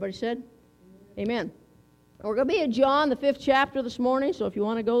Everybody said? Amen. We're going to be in John, the 5th chapter this morning, so if you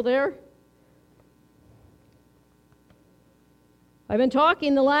want to go there. I've been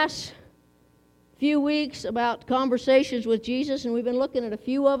talking the last few weeks about conversations with Jesus, and we've been looking at a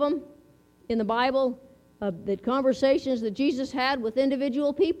few of them in the Bible, the conversations that Jesus had with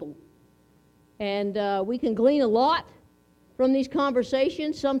individual people. And we can glean a lot from these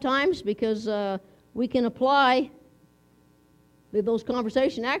conversations sometimes because we can apply those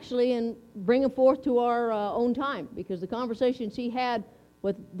conversations actually and bring them forth to our own time, because the conversations he had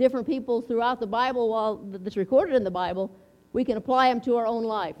with different people throughout the Bible, that's recorded in the Bible, we can apply them to our own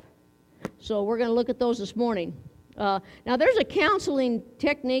life. So we're going to look at those this morning. Now there's a counseling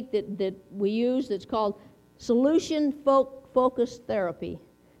technique that we use that's called solution-focused therapy.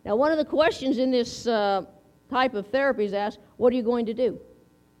 Now one of the questions in this type of therapy is asked, what are you going to do?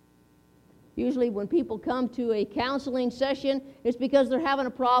 Usually when people come to a counseling session, it's because they're having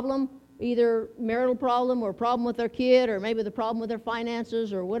a problem, either marital problem or a problem with their kid, or maybe the problem with their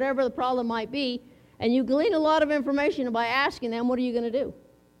finances, or whatever the problem might be. And you glean a lot of information by asking them, what are you going to do?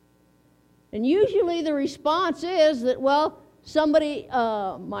 And usually the response is that, well, somebody,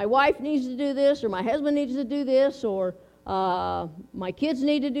 my wife needs to do this, or my husband needs to do this, or my kids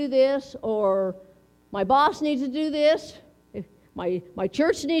need to do this, or my boss needs to do this. My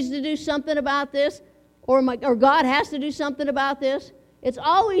church needs to do something about this, or God has to do something about this. It's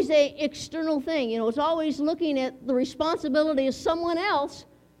always an external thing. You know, it's always looking at the responsibility of someone else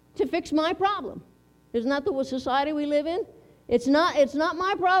to fix my problem. Isn't that the society we live in? It's not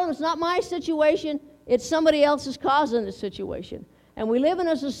my problem. It's not my situation. It's somebody else's causing the situation. And we live in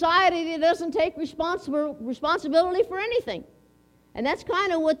a society that doesn't take responsibility for anything. And that's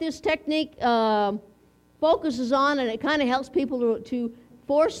kind of what this technique focuses on, and it kind of helps people to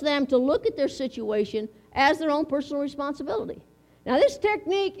force them to look at their situation as their own personal responsibility. Now, this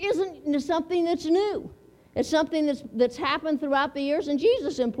technique isn't something that's new. It's something that's happened throughout the years, and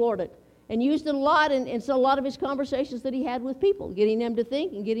Jesus employed it and used it a lot in a lot of his conversations that he had with people, getting them to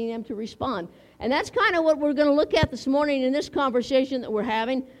think and getting them to respond. And that's kind of what we're going to look at this morning in this conversation that we're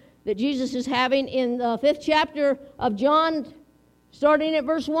having, that Jesus is having in the 5th chapter of John, starting at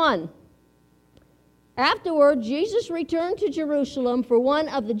verse 1. Afterward, Jesus returned to Jerusalem for one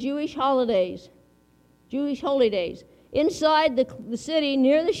of the Jewish holy days. Inside the city,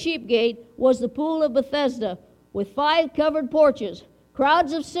 near the sheep gate, was the pool of Bethesda, with 5 covered porches.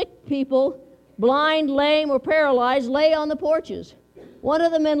 Crowds of sick people, blind, lame, or paralyzed, lay on the porches. One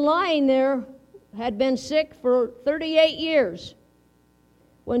of the men lying there had been sick for 38 years.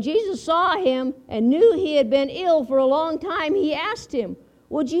 When Jesus saw him and knew he had been ill for a long time, he asked him,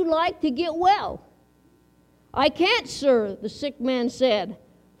 "Would you like to get well?" "I can't, sir," the sick man said,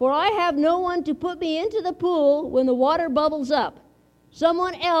 "for I have no one to put me into the pool when the water bubbles up.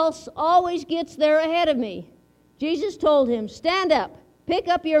 Someone else always gets there ahead of me." Jesus told him, "Stand up, pick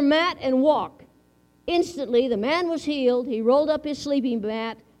up your mat and walk." Instantly the man was healed. He rolled up his sleeping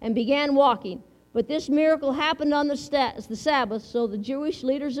mat and began walking. But this miracle happened on the Sabbath, so the Jewish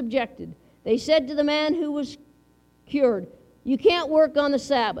leaders objected. They said to the man who was cured, "You can't work on the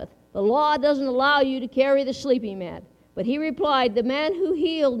Sabbath. The law doesn't allow you to carry the sleeping mat." But he replied, "The man who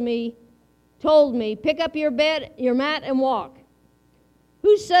healed me told me, 'Pick up your mat and walk.'"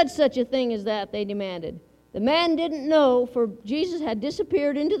 "Who said such a thing as that?" they demanded. The man didn't know, for Jesus had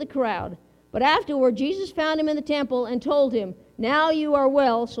disappeared into the crowd. But afterward, Jesus found him in the temple and told him, "Now you are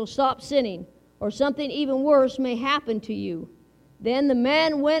well, so stop sinning, or something even worse may happen to you." Then the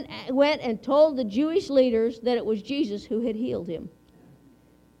man went and told the Jewish leaders that it was Jesus who had healed him.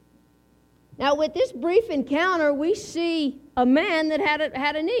 Now, with this brief encounter, we see a man that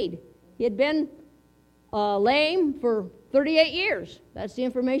had a need. He had been lame for 38 years. That's the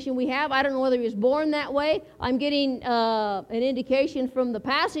information we have. I don't know whether he was born that way. I'm getting an indication from the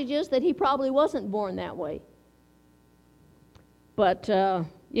passages that he probably wasn't born that way. But,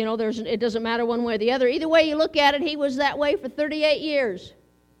 it doesn't matter one way or the other. Either way you look at it, he was that way for 38 years.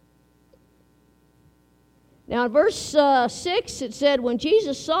 Now, in verse 6, it said, when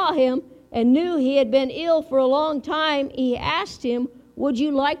Jesus saw him and knew he had been ill for a long time, he asked him, "Would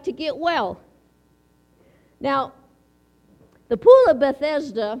you like to get well?" Now, the pool of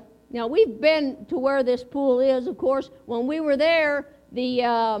Bethesda, now we've been to where this pool is, of course. When we were there,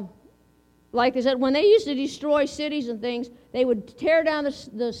 like I said, when they used to destroy cities and things, they would tear down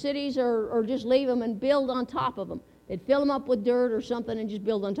the cities or just leave them and build on top of them. They'd fill them up with dirt or something and just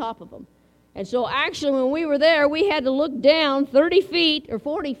build on top of them. And so actually when we were there, we had to look down 30 feet or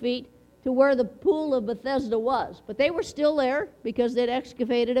 40 feet to where the pool of Bethesda was. But they were still there because they'd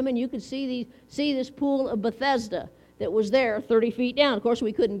excavated them, and you could see this pool of Bethesda. that was there 30 feet down. Of course,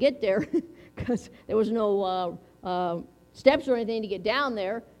 we couldn't get there because there was no steps or anything to get down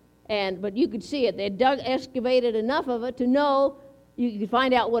there. But you could see it. They had excavated enough of it to know you could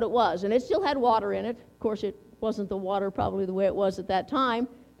find out what it was. And it still had water in it. Of course, it wasn't the water probably the way it was at that time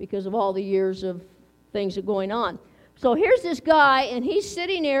because of all the years of things that are going on. So here's this guy, and he's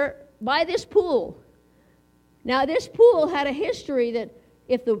sitting there by this pool. Now, this pool had a history that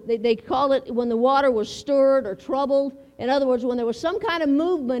they call it when the water was stirred or troubled. In other words, when there was some kind of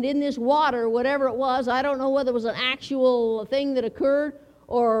movement in this water, whatever it was, I don't know whether it was an actual thing that occurred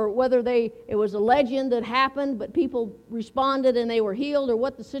or whether it was a legend that happened, but people responded and they were healed, or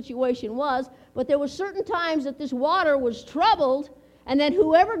what the situation was. But there were certain times that this water was troubled, and then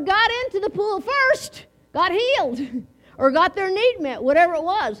whoever got into the pool first got healed or got their need met, whatever it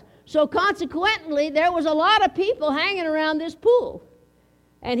was. So consequently, there was a lot of people hanging around this pool.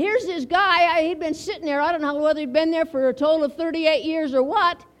 And here's this guy, he'd been sitting there, I don't know whether he'd been there for a total of 38 years or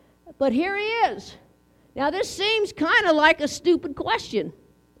what, but here he is. Now this seems kind of like a stupid question.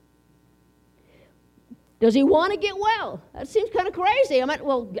 Does he want to get well? That seems kind of crazy. I mean,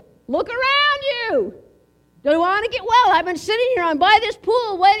 well, look around you. Do you want to get well? I've been sitting here, I'm by this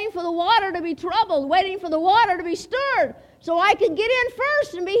pool waiting for the water to be troubled, waiting for the water to be stirred so I can get in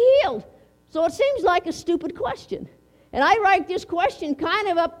first and be healed. So it seems like a stupid question. And I write this question kind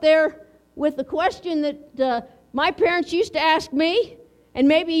of up there with the question that my parents used to ask me, and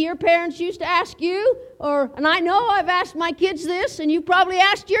maybe your parents used to ask you, and I know I've asked my kids this, and you probably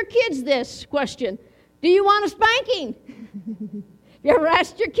asked your kids this question. Do you want a spanking? You ever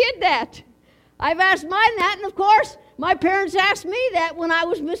asked your kid that? I've asked mine that, and of course, my parents asked me that when I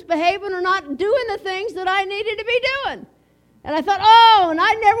was misbehaving or not doing the things that I needed to be doing. And I thought, and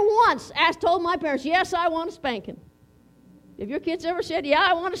I never once told my parents, yes, I want a spanking. If your kids ever said, yeah,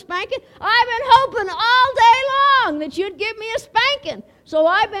 I want a spanking, I've been hoping all day long that you'd give me a spanking. So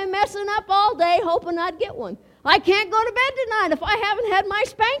I've been messing up all day hoping I'd get one. I can't go to bed tonight if I haven't had my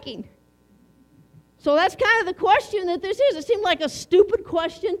spanking. So that's kind of the question that this is. It seemed like a stupid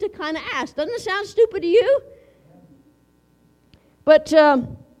question to kind of ask. Doesn't it sound stupid to you? But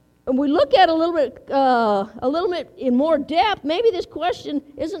when we look at a little bit in more depth, maybe this question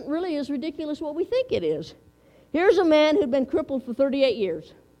isn't really as ridiculous as what we think it is. Here's a man who'd been crippled for 38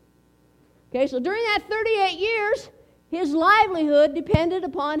 years. Okay, so during that 38 years, his livelihood depended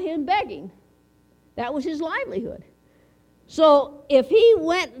upon him begging. That was his livelihood. So if he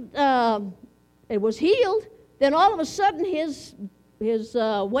it was healed, then all of a sudden his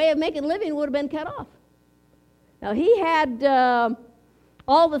way of making a living would have been cut off. Now he had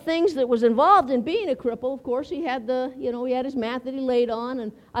all the things that was involved in being a cripple. Of course, he had he had his mat that he laid on,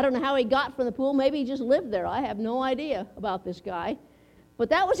 and I don't know how he got from the pool. Maybe he just lived there. I have no idea about this guy. But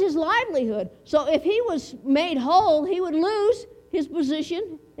that was his livelihood. So if he was made whole, he would lose his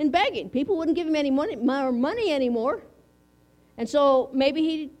position in begging. People wouldn't give him any money anymore. And so maybe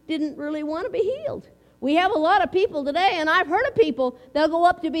he didn't really want to be healed. We have a lot of people today, and I've heard of people, they'll go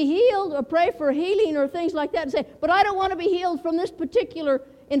up to be healed or pray for healing or things like that and say, but I don't want to be healed from this particular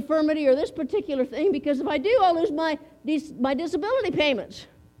infirmity or this particular thing, because if I do, I'll lose my disability payments.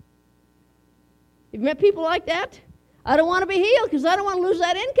 You've met people like that? I don't want to be healed because I don't want to lose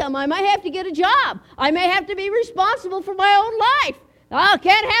that income. I may have to get a job. I may have to be responsible for my own life. I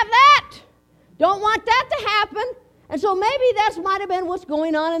can't have that. Don't want that to happen. And so maybe that might have been what's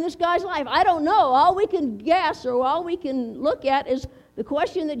going on in this guy's life. I don't know. All we can guess or all we can look at is the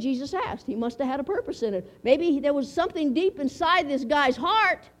question that Jesus asked. He must have had a purpose in it. Maybe there was something deep inside this guy's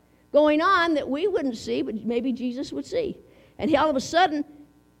heart going on that we wouldn't see, but maybe Jesus would see. And all of a sudden,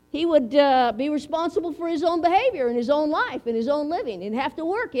 he would be responsible for his own behavior and his own life and his own living. He'd have to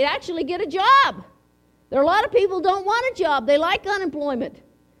work. He'd actually get a job. There are a lot of people who don't want a job. They like unemployment.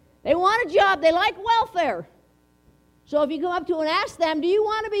 They want a job. They like welfare. So if you go up to and ask them, do you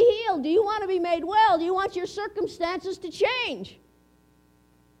want to be healed? Do you want to be made well? Do you want your circumstances to change?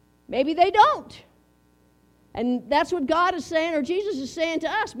 Maybe they don't. And that's what God is saying, or Jesus is saying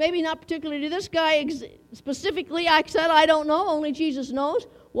to us. Maybe not particularly to this guy specifically. I said I don't know. Only Jesus knows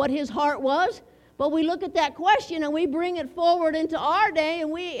what his heart was. But we look at that question and we bring it forward into our day,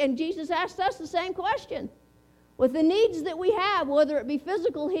 and Jesus asked us the same question. With the needs that we have, whether it be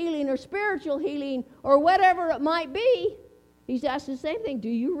physical healing or spiritual healing or whatever it might be, he's asked the same thing. Do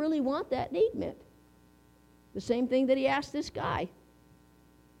you really want that need met? The same thing that he asked this guy.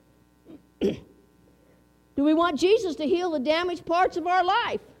 Do we want Jesus to heal the damaged parts of our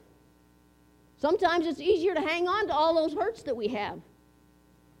life? Sometimes it's easier to hang on to all those hurts that we have.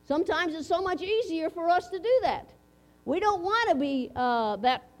 Sometimes it's so much easier for us to do that. We don't want to be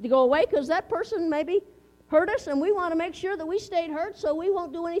to go away because that person maybe hurt us, and we want to make sure that we stayed hurt so we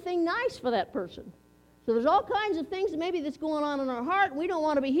won't do anything nice for that person. So there's all kinds of things that's going on in our heart, and we don't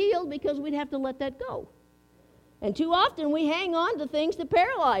want to be healed because we'd have to let that go. And too often we hang on to things that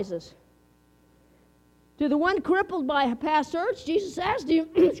paralyze us. To the one crippled by past hurts, Jesus asked, do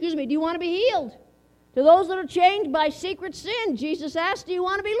you want to be healed? To those that are chained by secret sin, Jesus asked, do you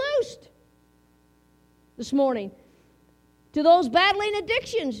want to be loosed? This morning. To those battling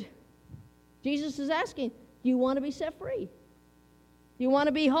addictions, Jesus is asking, do you want to be set free? Do you want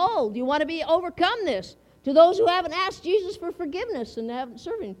to be whole? Do you want to overcome this? To those who haven't asked Jesus for forgiveness and haven't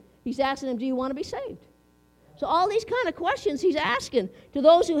served him, he's asking them, do you want to be saved? So all these kind of questions he's asking. To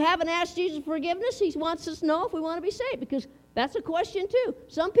those who haven't asked Jesus for forgiveness, he wants us to know if we want to be saved, because that's a question too.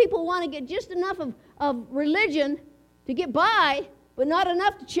 Some people want to get just enough of religion to get by, but not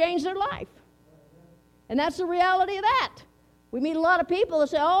enough to change their life. And that's the reality of that. We meet a lot of people that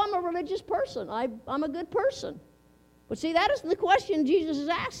say, oh, I'm a religious person. I'm a good person. But see, that isn't the question Jesus has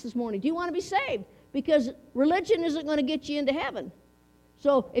asked this morning. Do you want to be saved? Because religion isn't going to get you into heaven.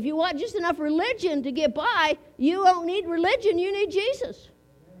 So if you want just enough religion to get by, you don't need religion, you need Jesus.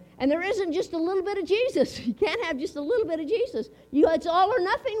 And there isn't just a little bit of Jesus. You can't have just a little bit of Jesus. It's all or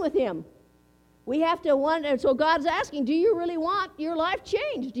nothing with him. We have to wonder, so God's asking, do you really want your life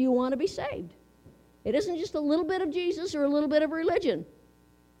changed? Do you want to be saved? It isn't just a little bit of Jesus or a little bit of religion.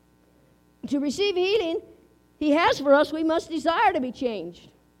 To receive healing he has for us, we must desire to be changed.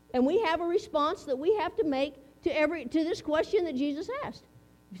 And we have a response that we have to make to this question that Jesus asked.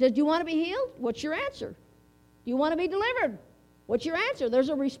 He says, do you want to be healed? What's your answer? Do you want to be delivered? What's your answer? There's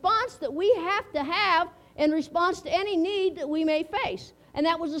a response that we have to have in response to any need that we may face. And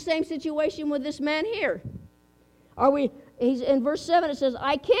that was the same situation with this man here. He's in verse 7, it says,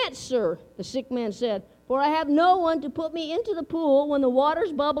 I can't, sir, the sick man said, for I have no one to put me into the pool when the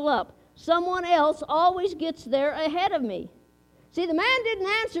waters bubble up. Someone else always gets there ahead of me. See, the man didn't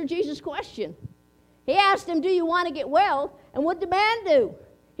answer Jesus' question. He asked him, do you want to get well? And what did the man do?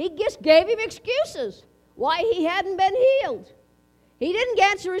 He just gave him excuses why he hadn't been healed. He didn't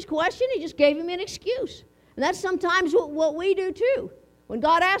answer his question, he just gave him an excuse. And that's sometimes what we do too. When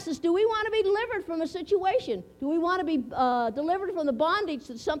God asks us, do we want to be delivered from a situation? Do we want to be delivered from the bondage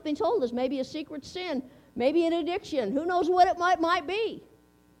that something's holding us? Maybe a secret sin, maybe an addiction. Who knows what it might be?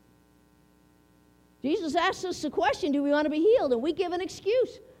 Jesus asks us the question, do we want to be healed? And we give an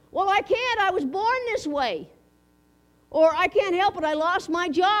excuse. Well, I can't. I was born this way. Or I can't help it. I lost my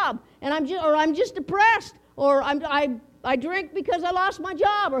job, and I'm just depressed. Or I drink because I lost my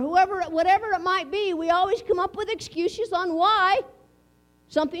job, or whatever it might be. We always come up with excuses on why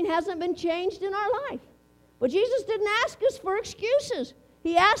something hasn't been changed in our life. But Jesus didn't ask us for excuses.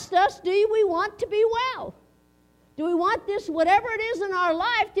 He asked us, do we want to be well? Do we want this, whatever it is in our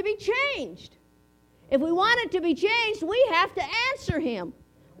life, to be changed? If we want it to be changed, we have to answer him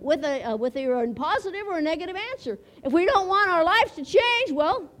with either a positive or a negative answer. If we don't want our lives to change,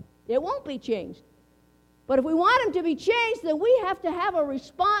 well, it won't be changed. But if we want them to be changed, then we have to have a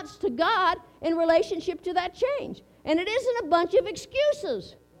response to God in relationship to that change. And it isn't a bunch of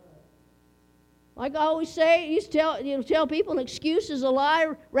excuses. Like I always say, I used to tell people an excuse is a lie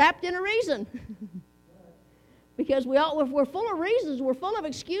wrapped in a reason. Because we're full of reasons, we're full of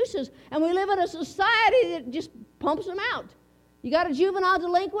excuses, and we live in a society that just pumps them out. You got a juvenile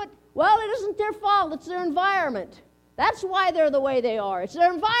delinquent? Well, it isn't their fault, it's their environment. That's why they're the way they are. It's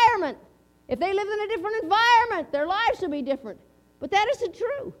their environment. If they lived in a different environment, their lives would be different. But that isn't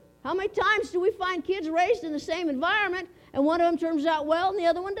true. How many times do we find kids raised in the same environment, and one of them turns out well and the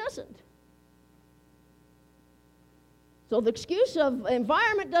other one doesn't? So the excuse of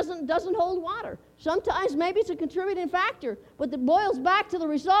environment doesn't hold water. Sometimes maybe it's a contributing factor, but it boils back to the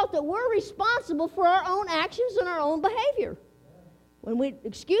result that we're responsible for our own actions and our own behavior. When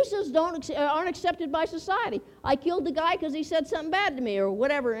excuses aren't accepted by society. I killed the guy because he said something bad to me or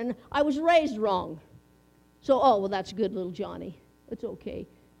whatever, and I was raised wrong. So, well, that's good, little Johnny. It's okay.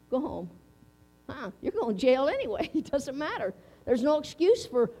 Go home. You're going to jail anyway. It doesn't matter. There's no excuse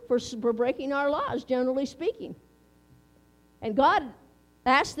for breaking our laws, generally speaking. And God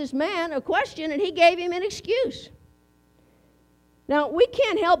asked this man a question, and he gave him an excuse. Now, we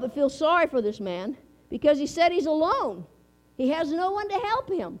can't help but feel sorry for this man because he said he's alone. He has no one to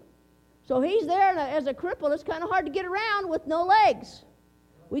help him. So he's there as a cripple. It's kind of hard to get around with no legs.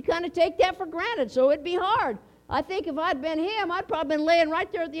 We kind of take that for granted, so it'd be hard. I think if I'd been him, I'd probably been laying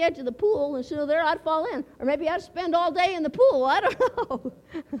right there at the edge of the pool, and so there I'd fall in. Or maybe I'd spend all day in the pool. I don't know.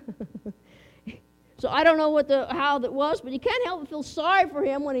 So I don't know how that was, but you can't help but feel sorry for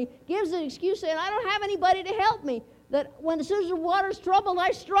him when he gives an excuse saying, I don't have anybody to help me. that when as soon as the water's troubled,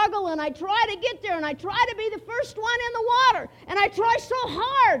 I struggle and I try to get there and I try to be the first one in the water and I try so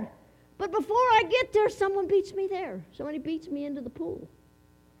hard. But before I get there, someone beats me there. Somebody beats me into the pool.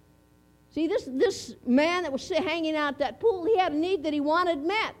 See, this man that was hanging out that pool, he had a need that he wanted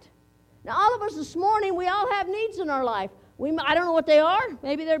met. Now, all of us this morning, we all have needs in our life. I don't know what they are.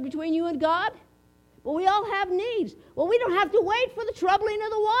 Maybe they're between you and God. But we all have needs. Well, we don't have to wait for the troubling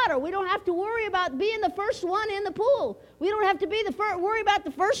of the water. We don't have to worry about being the first one in the pool. We don't have to be worry about the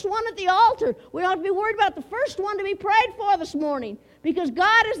first one at the altar. We don't have to be worried about the first one to be prayed for this morning. Because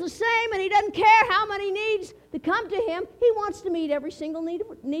God is the same, and He doesn't care how many needs that come to Him. He wants to meet every single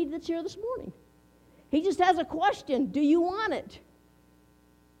need that's here this morning. He just has a question. Do you want it?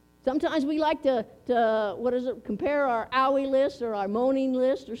 Sometimes we like to compare our owie list or our moaning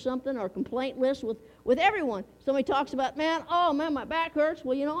list or something, our complaint list with everyone. Somebody talks about, my back hurts.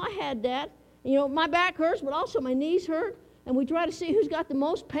 Well, I had that. My back hurts, but also my knees hurt. And we try to see who's got the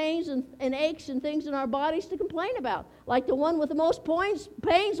most pains and aches and things in our bodies to complain about. Like the one with the most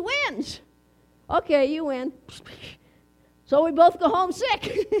pains wins. Okay, you win. So we both go home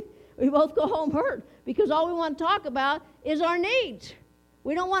sick. We both go home hurt because all we want to talk about is our needs.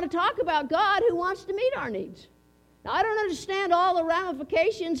 We don't want to talk about God who wants to meet our needs. Now, I don't understand all the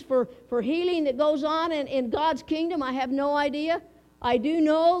ramifications for healing that goes on in God's kingdom. I have no idea. I do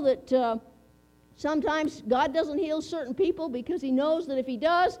know that sometimes God doesn't heal certain people because He knows that if He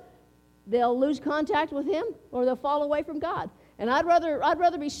does, they'll lose contact with Him or they'll fall away from God. And I'd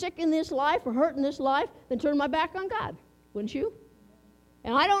rather be sick in this life or hurt in this life than turn my back on God. Wouldn't you?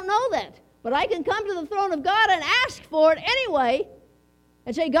 And I don't know that. But I can come to the throne of God and ask for it anyway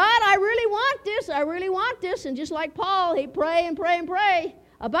and say, God, I really want this. I really want this. And just like Paul, he'd pray and pray and pray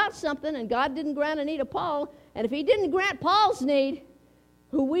about something, and God didn't grant a need of Paul. And if He didn't grant Paul's need,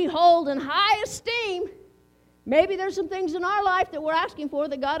 who we hold in high esteem, maybe there's some things in our life that we're asking for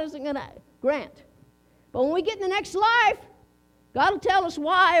that God isn't going to grant. But when we get in the next life, God will tell us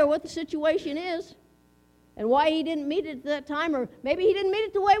why or what the situation is and why He didn't meet it at that time, or maybe He didn't meet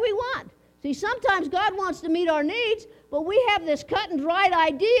it the way we want. See, sometimes God wants to meet our needs, but we have this cut and dried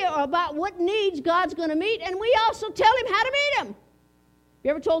idea about what needs God's going to meet, and we also tell Him how to meet Him. You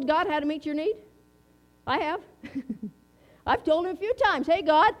ever told God how to meet your need? I have. I've told Him a few times, hey,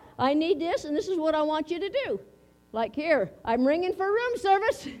 God, I need this, and this is what I want you to do. Like here, I'm ringing for room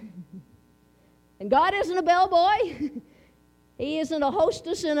service. And God isn't a bellboy. He isn't a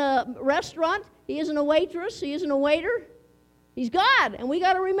hostess in a restaurant. He isn't a waitress. He isn't a waiter. He's God, and we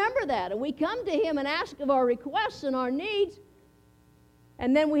got to remember that. And we come to Him and ask of our requests and our needs,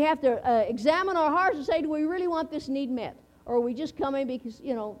 and then we have to examine our hearts and say, do we really want this need met? Or are we just coming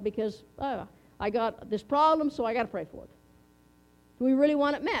because I got this problem, so I got to pray for it? Do we really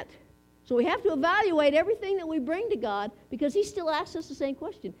want it met? So we have to evaluate everything that we bring to God, because He still asks us the same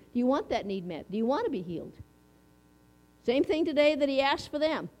question. Do you want that need met? Do you want to be healed? Same thing today that He asked for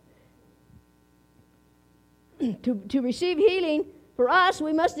them. To receive healing, for us,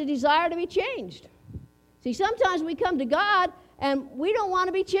 we must desire to be changed. See, sometimes we come to God and we don't want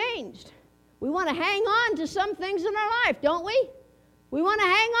to be changed. We want to hang on to some things in our life, don't we? We want to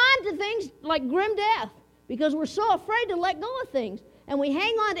hang on to things like grim death because we're so afraid to let go of things. And we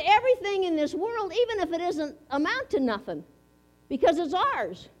hang on to everything in this world, even if it doesn't amount to nothing, because it's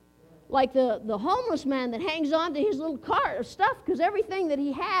ours. Like the homeless man that hangs on to his little cart of stuff because everything that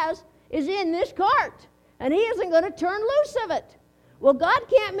he has is in this cart. And he isn't going to turn loose of it. Well, God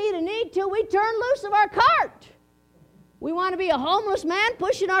can't meet a need till we turn loose of our cart. We want to be a homeless man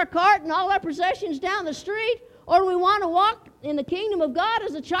pushing our cart and all our possessions down the street, or we want to walk in the kingdom of God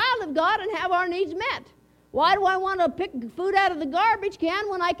as a child of God and have our needs met. Why do I want to pick food out of the garbage can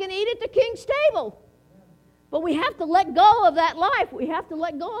when I can eat at the king's table? But we have to let go of that life. We have to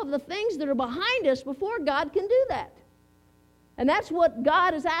let go of the things that are behind us before God can do that. And that's what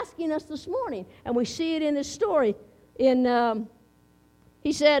God is asking us this morning. And we see it in this story.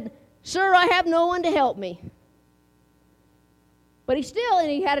 He said, "Sir, I have no one to help me." But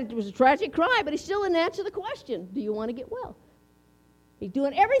it was a tragic cry, but he still didn't answer the question, do you want to get well? He's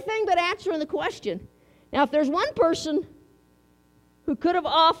doing everything but answering the question. Now, if there's one person who could have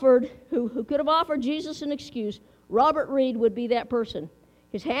offered Jesus an excuse, Robert Reed would be that person.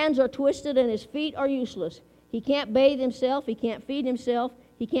 His hands are twisted and his feet are useless. He can't bathe himself. He can't feed himself.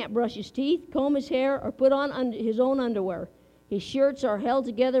 He can't brush his teeth, comb his hair, or put on his own underwear. His shirts are held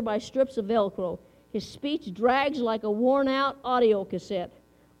together by strips of Velcro. His speech drags like a worn-out audio cassette.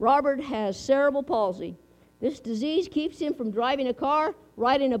 Robert has cerebral palsy. This disease keeps him from driving a car,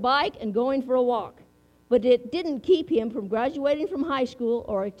 riding a bike, and going for a walk. But it didn't keep him from graduating from high school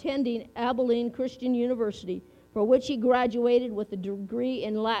or attending Abilene Christian University. for which he graduated with a degree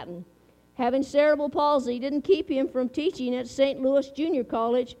in Latin. Having cerebral palsy didn't keep him from teaching at St. Louis Junior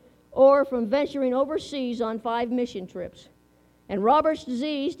College or from venturing overseas on 5 mission trips. And Robert's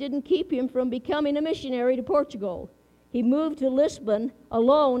disease didn't keep him from becoming a missionary to Portugal. He moved to Lisbon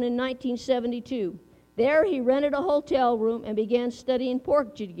alone in 1972. There he rented a hotel room and began studying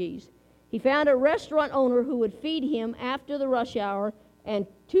Portuguese. He found a restaurant owner who would feed him after the rush hour and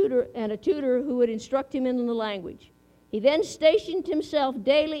a tutor who would instruct him in the language. He then stationed himself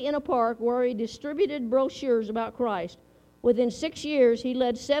daily in a park where he distributed brochures about Christ. Within 6 years, he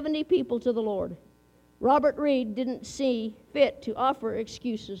led 70 people to the Lord. Robert Reed didn't see fit to offer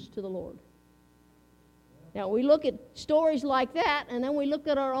excuses to the Lord. Now, we look at stories like that, and then we look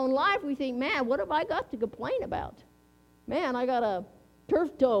at our own life, we think, man, what have I got to complain about? Man, I got a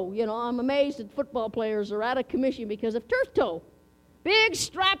turf toe. You know, I'm amazed that football players are out of commission because of turf toe. Big,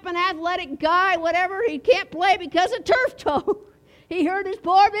 strapping, athletic guy, whatever, he can't play because of turf toe. He hurt his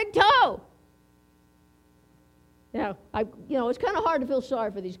poor big toe. Now, it's kind of hard to feel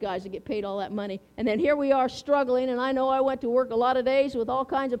sorry for these guys that get paid all that money. And then here we are struggling, and I know I went to work a lot of days with all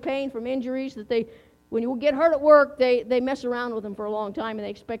kinds of pain from injuries that when you get hurt at work, they mess around with them for a long time, and they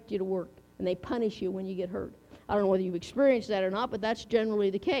expect you to work, and they punish you when you get hurt. I don't know whether you've experienced that or not, but that's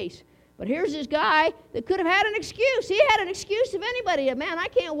generally the case. But here's this guy that could have had an excuse. He had an excuse of anybody. Man, I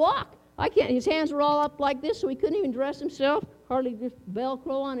can't walk. I can't. His hands were all up like this, so he couldn't even dress himself. Hardly just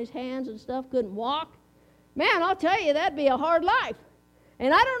Velcro on his hands and stuff. Couldn't walk. Man, I'll tell you, that'd be a hard life.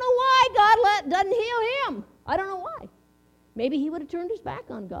 And I don't know why God doesn't heal him. I don't know why. Maybe he would have turned his back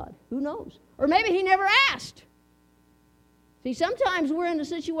on God. Who knows? Or maybe he never asked. See, sometimes we're in the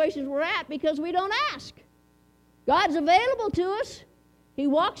situations we're at because we don't ask. God's available to us. He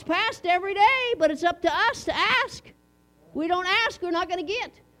walks past every day, but it's up to us to ask. We don't ask, we're not going to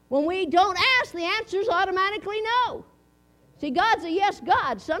get. When we don't ask, the answer's automatically no. See, God's a yes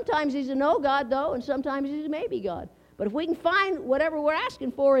God. Sometimes he's a no God, though, and sometimes he's a maybe God. But if we can find whatever we're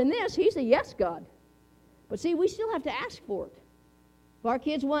asking for in this, he's a yes God. But see, we still have to ask for it. If our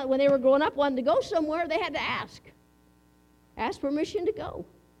kids, when they were growing up, wanted to go somewhere, they had to ask. Ask permission to go.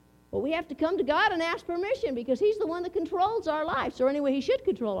 Well, we have to come to God and ask permission because he's the one that controls our lives. Or anyway, he should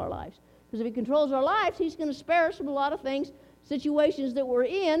control our lives. Because if he controls our lives, he's going to spare us from a lot of things, situations that we're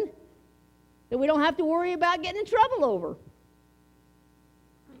in, that we don't have to worry about getting in trouble over.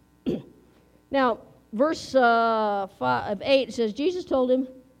 Now, verse 8 says, Jesus told him,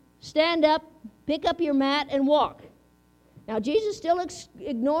 stand up, pick up your mat, and walk. Now, Jesus still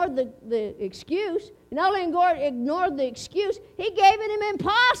ignored the excuse. He not only ignored the excuse, he gave it an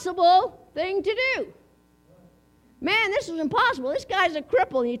impossible thing to do. Man, this was impossible. This guy's a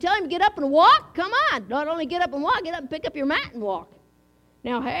cripple, and you tell him to get up and walk? Come on. Not only get up and walk, get up and pick up your mat and walk.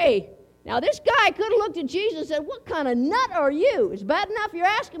 Now this guy could have looked at Jesus and said, what kind of nut are you? It's bad enough you're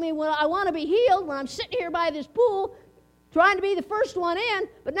asking me when I want to be healed, when I'm sitting here by this pool trying to be the first one in,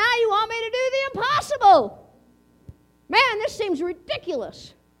 but now you want me to do the impossible. Man, this seems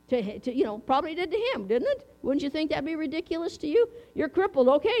ridiculous. Probably did to him, didn't it? Wouldn't you think that'd be ridiculous to you? You're crippled.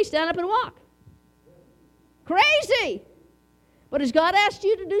 Okay, stand up and walk. Crazy. But has God asked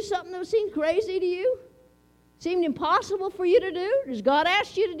you to do something that seemed crazy to you? Seemed impossible for you to do? Does God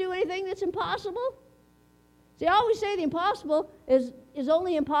ask you to do anything that's impossible? See, I always say the impossible is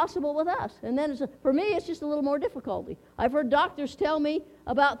only impossible with us. And then for me, it's just a little more difficulty. I've heard doctors tell me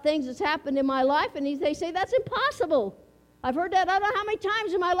about things that's happened in my life, and they say, that's impossible. I've heard that I don't know how many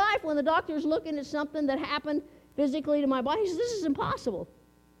times in my life when the doctor's looking at something that happened physically to my body. He says, this is impossible.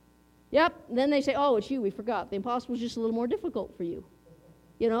 Yep. And then they say, oh, it's you. We forgot. The impossible is just a little more difficult for you.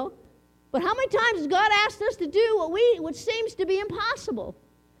 But how many times has God asked us to do what seems to be impossible?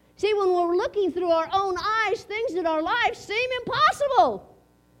 See, when we're looking through our own eyes, things in our lives seem impossible.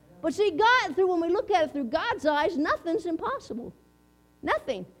 But see, when we look at it through God's eyes, nothing's impossible.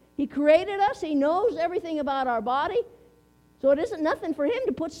 Nothing. He created us. He knows everything about our body. So it isn't nothing for him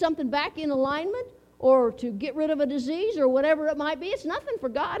to put something back in alignment or to get rid of a disease or whatever it might be. It's nothing for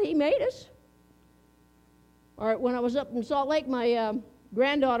God. He made us. All right, when I was up in Salt Lake, my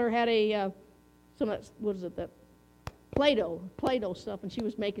granddaughter had that Play-Doh stuff, and she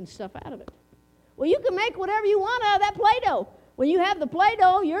was making stuff out of it. Well, you can make whatever you want out of that Play-Doh. When you have the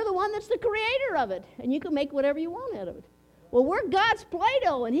Play-Doh, you're the one that's the creator of it, and you can make whatever you want out of it. Well, we're God's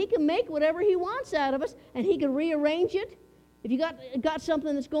Play-Doh, and he can make whatever he wants out of us, and he can rearrange it. If you got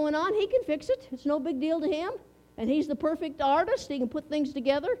something that's going on, he can fix it. It's no big deal to him, and he's the perfect artist. He can put things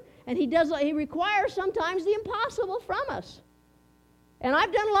together, and he requires sometimes the impossible from us. And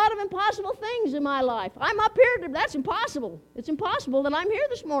I've done a lot of impossible things in my life. I'm up here, that's impossible. It's impossible that I'm here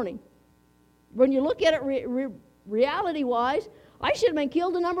this morning. when you look at it reality-wise, I should have been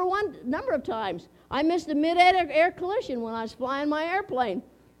killed a number of times. I missed a mid-air collision when I was flying my airplane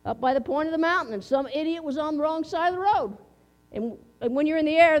up by the point of the mountain, and some idiot was on the wrong side of the road. And when you're in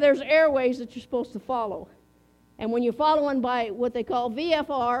the air, there's airways that you're supposed to follow. And when you're following by what they call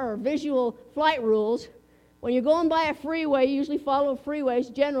VFR, or visual flight rules, when you're going by a freeway, you usually follow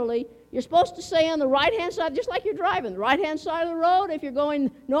freeways generally, you're supposed to stay on the right-hand side, just like you're driving. The right-hand side of the road if you're going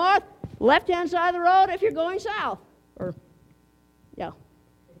north, left-hand side of the road if you're going south.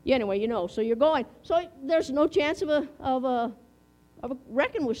 Anyway, you know, so you're going. So there's no chance of a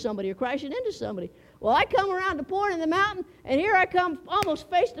wrecking with somebody or crashing into somebody. Well, I come around the point in the mountain, and here I come almost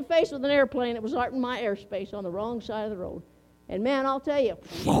face-to-face with an airplane that was right in my airspace on the wrong side of the road. And, man, I'll tell you,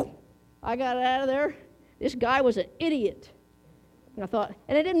 I got it out of there. This guy was an idiot. And I thought,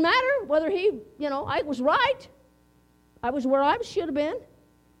 and it didn't matter whether I was right. I was where I should have been.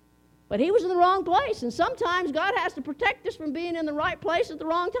 But he was in the wrong place. And sometimes God has to protect us from being in the right place at the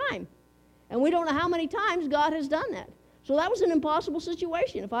wrong time. And we don't know how many times God has done that. So that was an impossible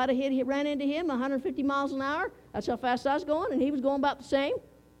situation. If I'd have ran into him 150 miles an hour, that's how fast I was going, and he was going about the same.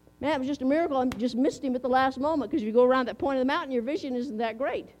 Man, it was just a miracle. I just missed him at the last moment, because if you go around that point of the mountain, your vision isn't that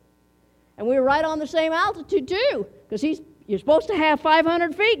great. And we were right on the same altitude, too, because you're supposed to have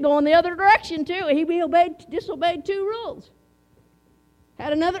 500 feet going the other direction, too. He disobeyed 2 rules.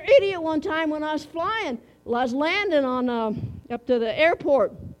 Had another idiot one time when I was flying. Well, I was landing on up to the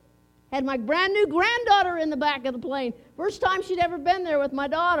airport. Had my brand new granddaughter in the back of the plane. First time she'd ever been there with my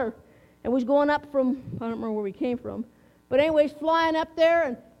daughter. And was going up from, I don't remember where we came from. But anyways, flying up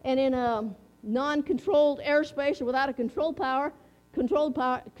there and in a non-controlled airspace or without a control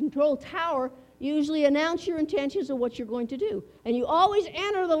tower, you usually announce your intentions of what you're going to do. And you always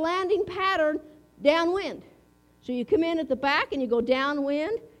enter the landing pattern downwind. So you come in at the back and you go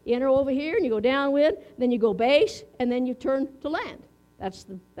downwind, you enter over here and you go downwind, then you go base, and then you turn to land.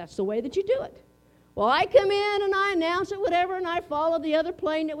 That's the way that you do it. Well, I come in and I announce it, whatever, and I follow the other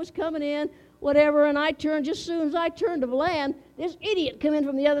plane that was coming in, whatever, and I turn, just as soon as I turned to land, this idiot come in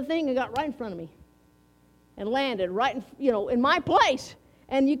from the other thing and got right in front of me and landed right in my place.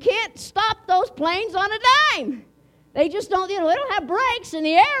 And you can't stop those planes on a dime. They just don't, they don't have brakes. In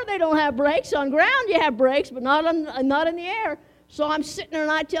the air, they don't have brakes. On ground, you have brakes, but not in the air. So I'm sitting there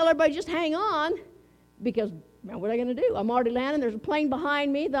and I tell everybody, just hang on, because, man, what are they going to do? I'm already landing. There's a plane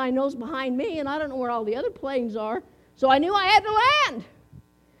behind me that I know's behind me, and I don't know where all the other planes are. So I knew I had to land.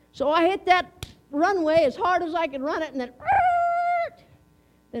 So I hit that runway as hard as I could run it, and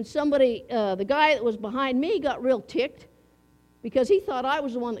then somebody, the guy that was behind me, got real ticked because he thought I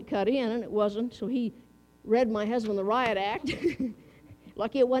was the one that cut in, and it wasn't. So he read my husband the riot act.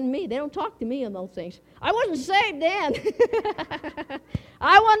 Lucky it wasn't me. They don't talk to me on those things. I wasn't saved then.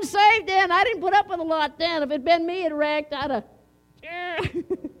 I wasn't saved then. I didn't put up with a lot then. If it'd been me, it wrecked. I'd have,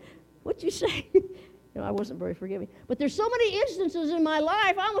 what'd you say? I wasn't very forgiving. But there's so many instances in my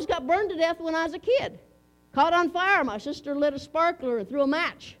life. I almost got burned to death when I was a kid. Caught on fire. My sister lit a sparkler and threw a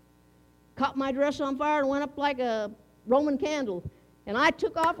match. Caught my dress on fire and went up like a Roman candle. And I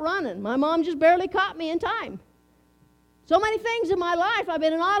took off running. My mom just barely caught me in time. So many things in my life. I've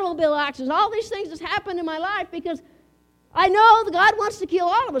been in automobile accidents. All these things that's happened in my life because I know that God wants to kill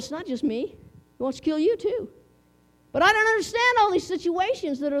all of us, not just me. He wants to kill you too. But I don't understand all these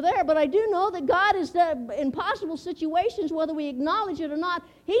situations that are there. But I do know that God is there in possible situations, whether we acknowledge it or not.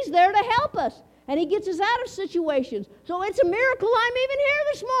 He's there to help us. And He gets us out of situations. So it's a miracle I'm even here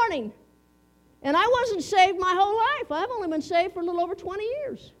this morning. And I wasn't saved my whole life. I've only been saved for a little over 20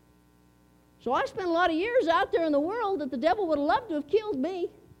 years. So I spent a lot of years out there in the world that the devil would have loved to have killed me.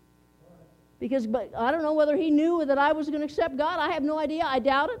 But I don't know whether he knew that I was going to accept God. I have no idea. I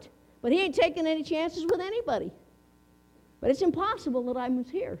doubt it. But he ain't taking any chances with anybody. But it's impossible that I'm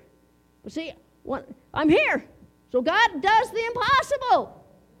here. But see, I'm here. So God does the impossible.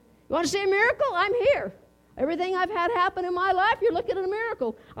 You want to see a miracle? I'm here. Everything I've had happen in my life, you're looking at a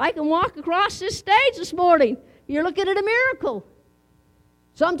miracle. I can walk across this stage this morning. You're looking at a miracle.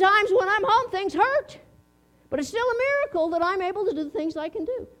 Sometimes when I'm home, things hurt. But it's still a miracle that I'm able to do the things I can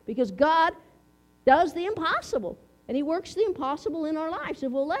do. Because God does the impossible. And He works the impossible in our lives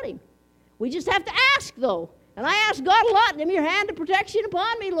if we'll let Him. We just have to ask, though. And I ask God a lot, give me your hand of protection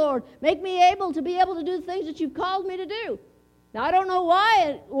upon me, Lord. Make me able to do the things that You've called me to do. Now, I don't know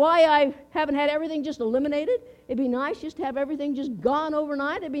why I haven't had everything just eliminated. It'd be nice just to have everything just gone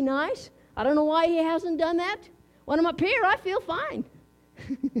overnight. It'd be nice. I don't know why He hasn't done that. When I'm up here, I feel fine.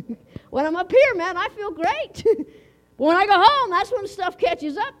 When I'm up here, man, I feel great. But when I go home, that's when stuff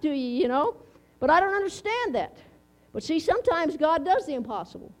catches up to you, But I don't understand that. But see, sometimes God does the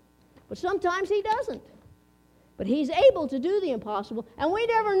impossible. But sometimes he doesn't. But he's able to do the impossible, and we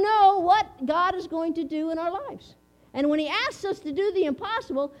never know what God is going to do in our lives. And when he asks us to do the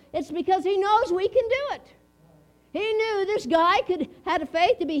impossible, it's because he knows we can do it. He knew this guy had the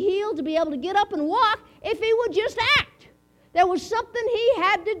faith to be healed, to be able to get up and walk, if he would just act. There was something he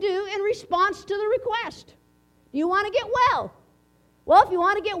had to do in response to the request. Do you want to get well? Well, if you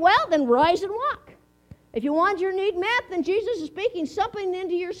want to get well, then rise and walk. If you want your need met, then Jesus is speaking something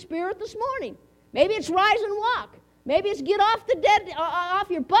into your spirit this morning. Maybe it's rise and walk. Maybe it's get off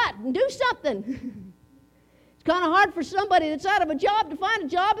your butt and do something. It's kind of hard for somebody that's out of a job to find a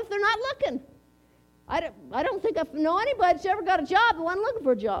job if they're not looking. I don't think I know anybody that's ever got a job that wasn't looking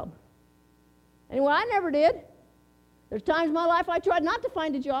for a job. Anyway, I never did. There's times in my life I tried not to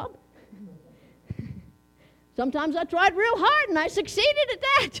find a job. Sometimes I tried real hard and I succeeded at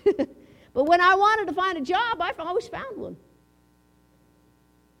that. But when I wanted to find a job, I always found one.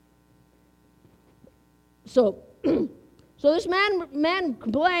 So this man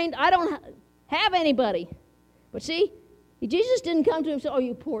complained, I don't have anybody. But see, Jesus didn't come to him and say, oh,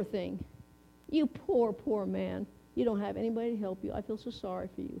 you poor thing. You poor, poor man. You don't have anybody to help you. I feel so sorry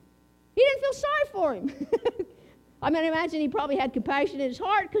for you. He didn't feel sorry for him. I mean, imagine he probably had compassion in his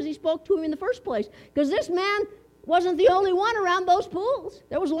heart because he spoke to him in the first place. Because this man wasn't the only one around those pools.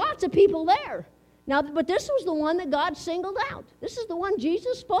 There was lots of people there. Now, but this was the one that God singled out. This is the one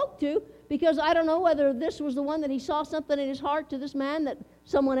Jesus spoke to, because I don't know whether this was the one that he saw something in his heart to this man that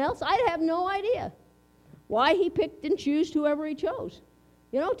someone else. I have no idea why he picked and chose whoever he chose.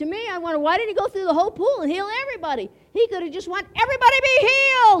 You know, to me, I wonder, why did he go through the whole pool and heal everybody? He could have just went, everybody be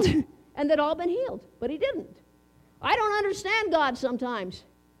healed, and they'd all been healed. But he didn't. I don't understand God sometimes.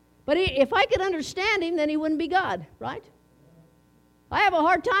 But if I could understand him, then he wouldn't be God, right? I have a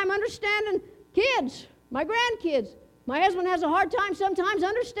hard time understanding kids, my grandkids. My husband has a hard time sometimes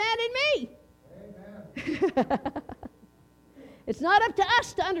understanding me. Amen. It's not up to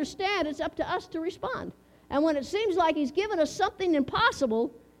us to understand, it's up to us to respond. And when it seems like he's given us something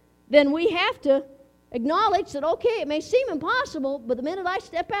impossible, then we have to acknowledge that, okay, it may seem impossible, but the minute I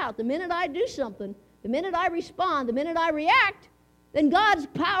step out, the minute I do something, the minute I respond, the minute I react, then God's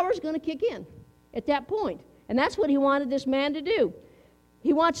power is going to kick in at that point. And that's what he wanted this man to do.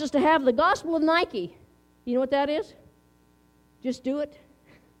 He wants us to have the gospel of Nike. You know what that is? Just do it.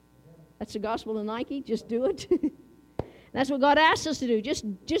 That's the gospel of Nike. Just do it. That's what God asks us to do. Just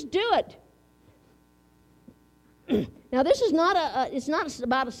do it. Now, this is not it's not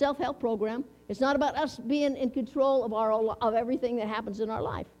about a self-help program. It's not about us being in control of everything that happens in our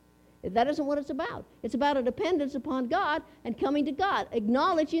life. That isn't what it's about. It's about a dependence upon God and coming to God,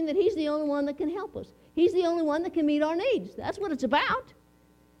 acknowledging that he's the only one that can help us. He's the only one that can meet our needs. That's what it's about.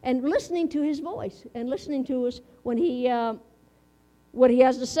 And listening to his voice and listening to us when what he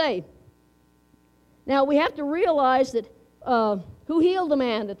has to say. Now, we have to realize that who healed the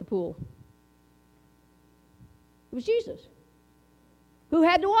man at the pool? It was Jesus. Who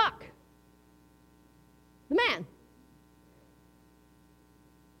had to walk? The man.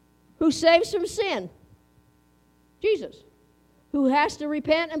 Who saves from sin? Jesus. Who has to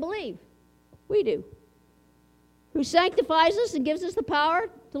repent and believe? We do. Who sanctifies us and gives us the power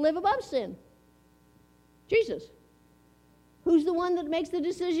to live above sin? Jesus. Who's the one that makes the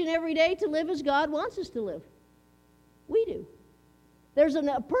decision every day to live as God wants us to live? We do. There's an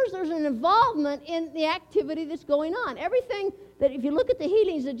involvement in the activity that's going on. Everything that, if you look at the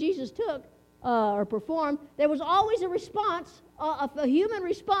healings that Jesus took or performed, there was always a response, a human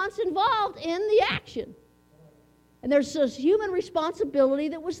response involved in the action. And there's this human responsibility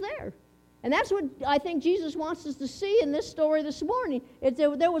that was there. And that's what I think Jesus wants us to see in this story this morning.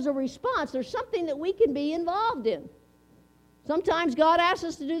 There was a response. There's something that we can be involved in. Sometimes God asks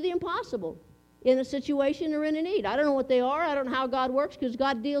us to do the impossible in a situation or in a need. I don't know what they are. I don't know how God works, because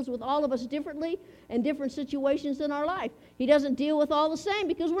God deals with all of us differently in different situations in our life. He doesn't deal with all the same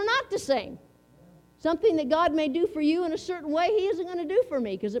because we're not the same. Something that God may do for you in a certain way, he isn't going to do for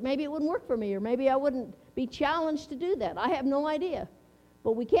me, because maybe it wouldn't work for me, or maybe I wouldn't be challenged to do that. I have no idea.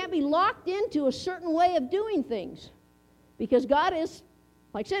 But we can't be locked into a certain way of doing things, because God is,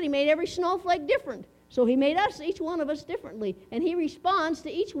 like I said, he made every snowflake different. So he made us, each one of us, differently, and he responds to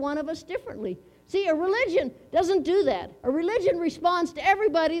each one of us differently. See, a religion doesn't do that. A religion responds to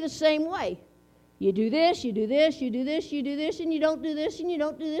everybody the same way. You do this, you do this, you do this, you do this, and you don't do this, and you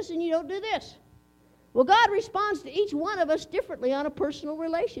don't do this, and you don't do this. Well, God responds to each one of us differently on a personal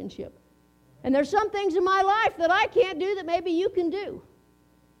relationship. And there's some things in my life that I can't do that maybe you can do.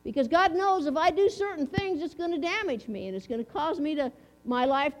 Because God knows if I do certain things, it's going to damage me, and it's going to cause my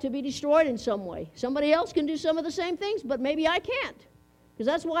life to be destroyed in some way. Somebody else can do some of the same things, but maybe I can't,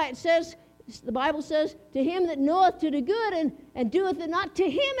 Because that's why it says, the Bible says, to him that knoweth to do good and doeth it not, to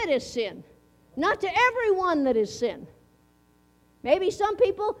him it is sin. Not to everyone that is sin. Maybe some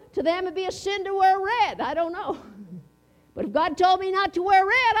people, to them it'd be a sin to wear red. I don't know. But if God told me not to wear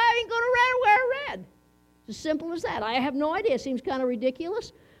red, I ain't going to wear red. It's as simple as that. I have no idea. It seems kind of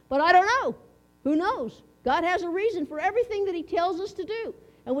ridiculous, but I don't know. Who knows? God has a reason for everything that he tells us to do.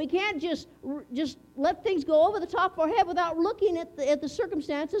 And we can't just let things go over the top of our head without looking at the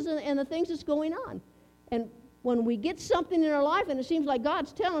circumstances and the things that's going on. And when we get something in our life and it seems like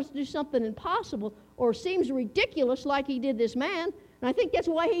God's telling us to do something impossible or seems ridiculous like he did this man, and I think that's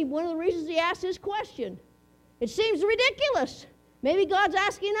why one of the reasons he asked this question. It seems ridiculous. Maybe God's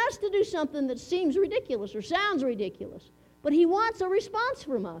asking us to do something that seems ridiculous or sounds ridiculous. But he wants a response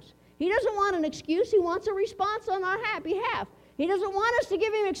from us. He doesn't want an excuse. He wants a response on our behalf. He doesn't want us to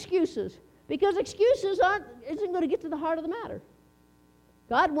give him excuses because excuses isn't going to get to the heart of the matter.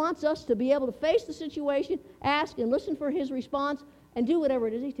 God wants us to be able to face the situation, ask and listen for his response, and do whatever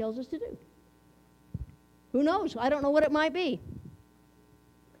it is he tells us to do. Who knows? I don't know what it might be.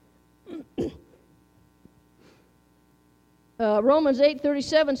 Romans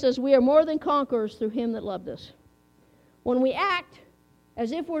 8:37 says, we are more than conquerors through him that loved us. When we act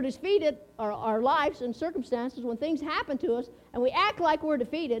as if we're defeated, our lives and circumstances, when things happen to us, and we act like we're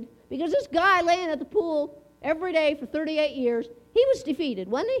defeated, because this guy laying at the pool every day for 38 years, he was defeated,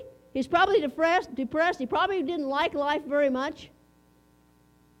 wasn't he? He's probably depressed. He probably didn't like life very much.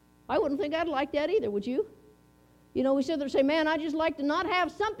 I wouldn't think I'd like that either, would you? You know, we sit there and say, man, I just like to not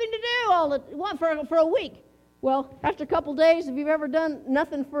have something to do for a week. Well, after a couple days, if you've ever done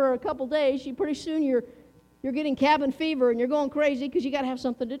nothing for a couple days, pretty soon you're getting cabin fever and you're going crazy because you got to have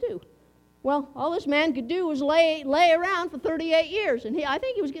something to do. Well, all this man could do was lay around for 38 years, and I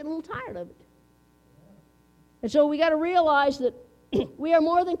think he was getting a little tired of it. And so we got to realize that we are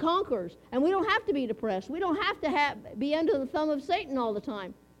more than conquerors, and we don't have to be depressed. We don't have to be under the thumb of Satan all the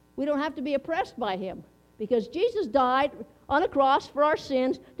time. We don't have to be oppressed by him, because Jesus died on a cross for our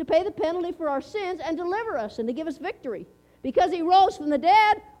sins to pay the penalty for our sins and deliver us and to give us victory. Because he rose from the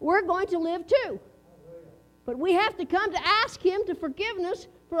dead, we're going to live too. But we have to come to ask him to forgiveness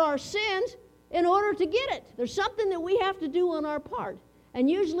for our sins in order to get it. There's something that we have to do on our part. And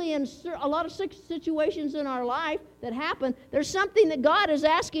usually in a lot of situations in our life that happen, there's something that God is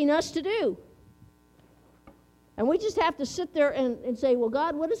asking us to do. And we just have to sit there and say, well,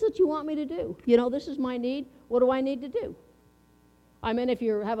 God, what is it you want me to do? You know, this is my need. What do I need to do? I mean, if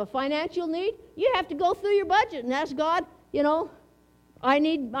you have a financial need, you have to go through your budget and ask God, you know, I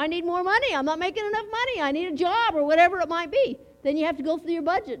need more money. I'm not making enough money. I need a job or whatever it might be. Then you have to go through your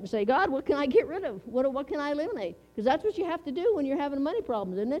budget and say, God, what can I get rid of? What can I eliminate? Because that's what you have to do when you're having money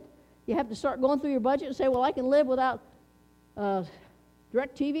problems, isn't it? You have to start going through your budget and say, well, I can live without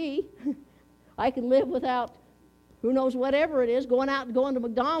DirecTV. I can live without who knows whatever it is, going to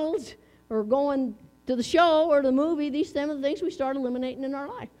McDonald's or going to the show or the movie. These some of the things we start eliminating in our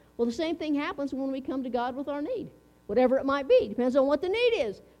life. Well, the same thing happens when we come to God with our need. Whatever it might be. Depends on what the need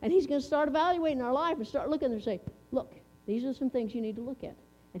is. And he's going to start evaluating our life and start looking and say, look, these are some things you need to look at.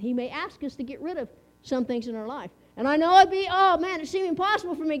 And he may ask us to get rid of some things in our life. And I know it'd be, oh, man, it seemed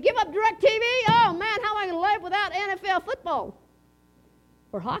impossible for me. Give up DirecTV? Oh, man, how am I going to live without NFL football?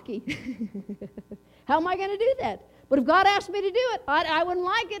 Or hockey? How am I going to do that? But if God asked me to do it, I wouldn't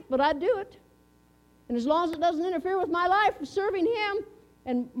like it, but I'd do it. And as long as it doesn't interfere with my life of serving him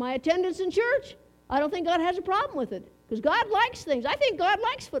and my attendance in church, I don't think God has a problem with it. Because God likes things. I think God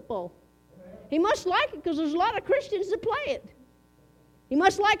likes football. He must like it because there's a lot of Christians that play it. He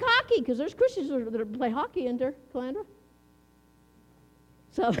must like hockey because there's Christians that play hockey in there, Calandra.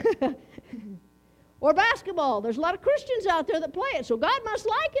 So, or basketball. There's a lot of Christians out there that play it. So God must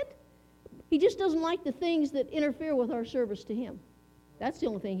like it. He just doesn't like the things that interfere with our service to him. That's the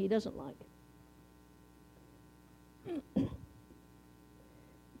only thing he doesn't like.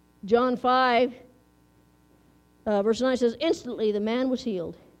 John 5, verse 9 says, instantly the man was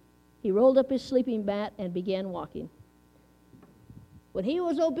healed. He rolled up his sleeping mat and began walking. When he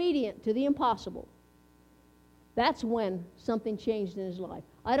was obedient to the impossible, that's when something changed in his life.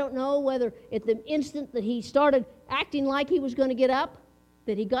 I don't know whether at the instant that he started acting like he was going to get up,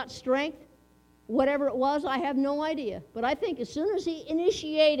 that he got strength, whatever it was, I have no idea. But I think as soon as he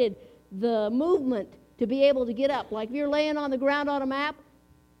initiated the movement to be able to get up, like if you're laying on the ground on a map,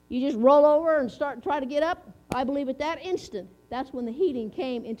 you just roll over and try to get up. I believe at that instant, that's when the healing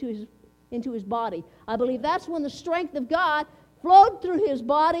came into his body. I believe that's when the strength of God flowed through his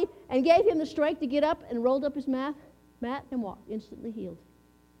body and gave him the strength to get up and rolled up his mat and walked, instantly healed.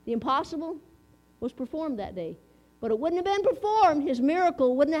 The impossible was performed that day. But it wouldn't have been performed, his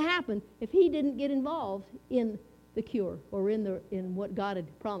miracle wouldn't have happened if he didn't get involved in the cure or in what God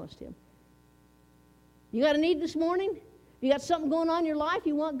had promised him. You got a need this morning? You got something going on in your life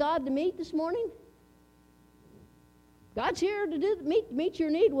you want God to meet this morning? God's here to meet your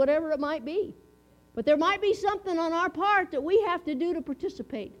need, whatever it might be. But there might be something on our part that we have to do to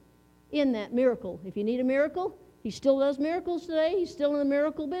participate in that miracle. If you need a miracle, he still does miracles today. He's still in the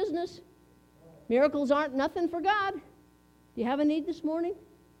miracle business. Miracles aren't nothing for God. Do you have a need this morning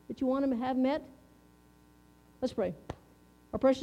that you want to have met? Let's pray. Our precious